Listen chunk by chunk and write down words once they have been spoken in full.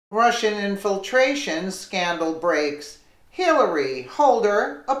Russian infiltration scandal breaks. Hillary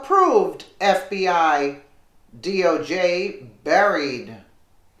Holder approved. FBI. DOJ buried.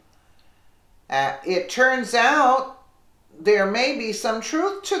 It turns out there may be some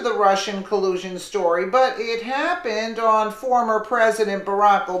truth to the Russian collusion story, but it happened on former President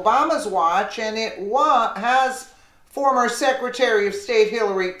Barack Obama's watch, and it has former Secretary of State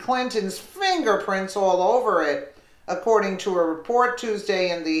Hillary Clinton's fingerprints all over it. According to a report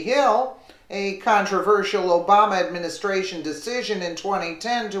Tuesday in The Hill, a controversial Obama administration decision in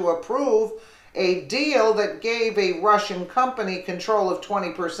 2010 to approve a deal that gave a Russian company control of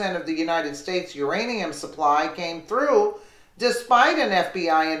 20% of the United States uranium supply came through despite an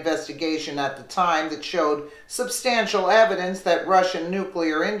FBI investigation at the time that showed substantial evidence that Russian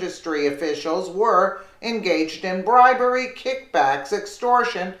nuclear industry officials were engaged in bribery, kickbacks,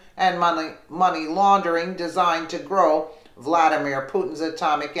 extortion, and money laundering designed to grow Vladimir Putin's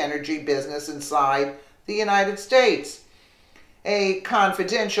atomic energy business inside the United States. A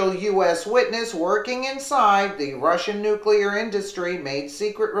confidential U.S. witness working inside the Russian nuclear industry made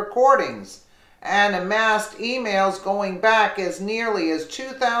secret recordings and amassed emails going back as nearly as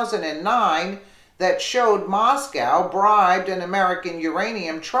 2009 that showed Moscow bribed an American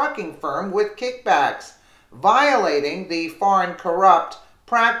uranium trucking firm with kickbacks, violating the Foreign Corrupt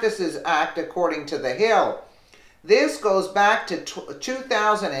Practices Act, according to The Hill. This goes back to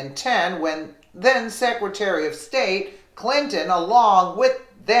 2010 when then Secretary of State Clinton, along with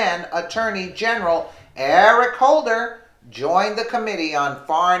then Attorney General Eric Holder, joined the Committee on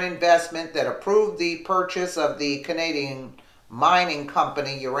Foreign Investment that approved the purchase of the Canadian mining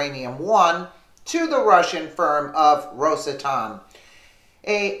company Uranium One to the Russian firm of Rosatom.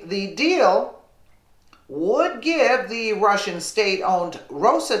 The deal would give the Russian state-owned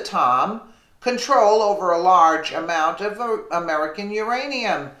Rosatom control over a large amount of American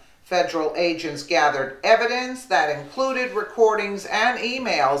uranium. Federal agents gathered evidence that included recordings and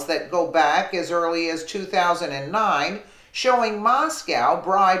emails that go back as early as 2009, showing Moscow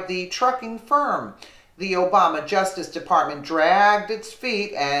bribed the trucking firm. The Obama Justice Department dragged its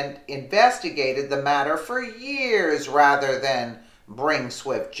feet and investigated the matter for years rather than bring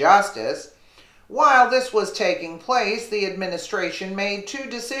swift justice. While this was taking place, the administration made two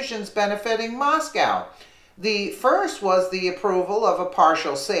decisions benefiting Moscow. The first was the approval of a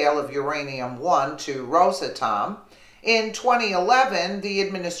partial sale of Uranium One to Rosatom. In 2011, the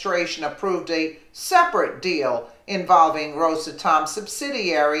administration approved a separate deal involving Rosatom's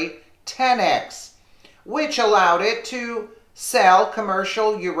subsidiary 10X, which allowed it to sell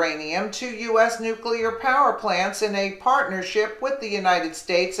commercial uranium to U.S. nuclear power plants in a partnership with the United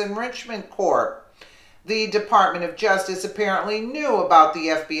States Enrichment Corp. The Department of Justice apparently knew about the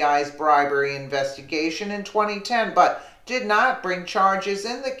FBI's bribery investigation in 2010, but did not bring charges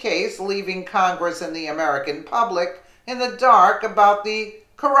in the case, leaving Congress and the American public in the dark about the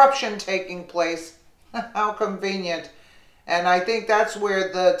corruption taking place. How convenient. And I think that's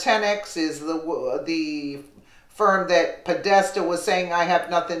where the 10X is the firm that Podesta was saying I have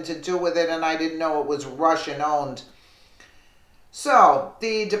nothing to do with it and I didn't know it was Russian owned. So,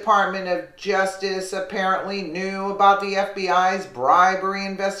 the Department of Justice apparently knew about the FBI's bribery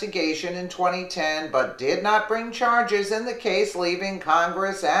investigation in 2010, but did not bring charges in the case, leaving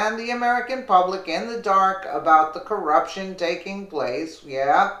Congress and the American public in the dark about the corruption taking place.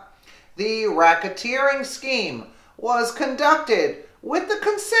 Yeah. The racketeering scheme was conducted with the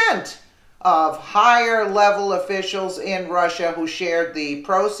consent of higher-level officials in Russia who shared the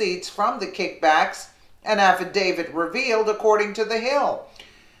proceeds from the kickbacks, an affidavit revealed, according to The Hill.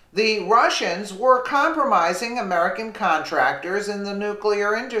 The Russians were compromising American contractors in the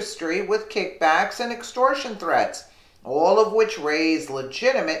nuclear industry with kickbacks and extortion threats, all of which raised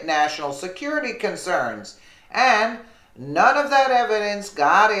legitimate national security concerns. And none of that evidence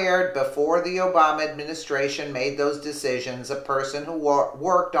got aired before the Obama administration made those decisions, a person who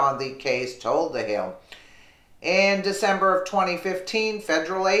worked on the case told The Hill. In December of 2015,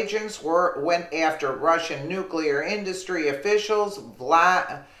 federal agents went after Russian nuclear industry officials Vadim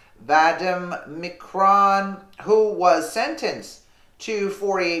Mikron, who was sentenced to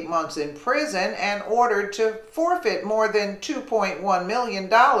 48 months in prison and ordered to forfeit more than $2.1 million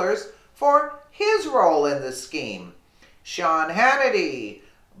for his role in the scheme. Sean Hannity,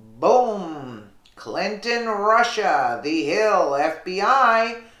 boom, Clinton, Russia, The Hill,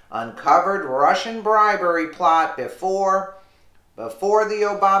 FBI, uncovered Russian bribery plot before the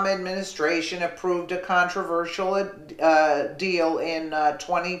Obama administration approved a controversial deal in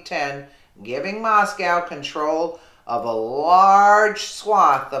 2010, giving Moscow control of a large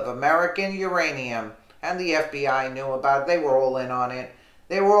swath of American uranium. And the FBI knew about it. They were all in on it.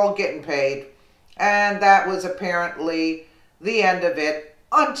 They were all getting paid. And that was apparently the end of it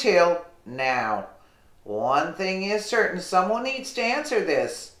until now. One thing is certain, someone needs to answer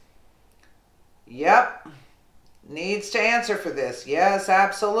this. Yep, needs to answer for this. Yes,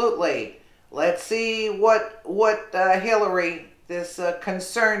 absolutely. Let's see what Hillary, this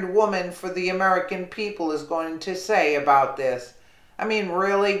concerned woman for the American people, is going to say about this. I mean,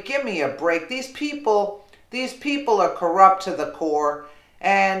 really, give me a break. These people are corrupt to the core,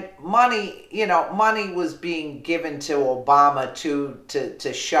 and money, money was being given to Obama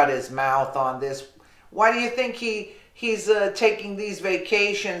to shut his mouth on this. Why do you think he's taking these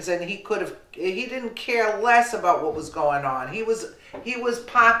vacations, and he didn't care less about what was going on. He was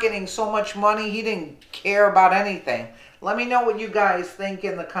pocketing so much money, he didn't care about anything. Let me know what you guys think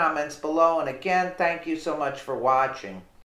in the comments below, and again, thank you so much for watching.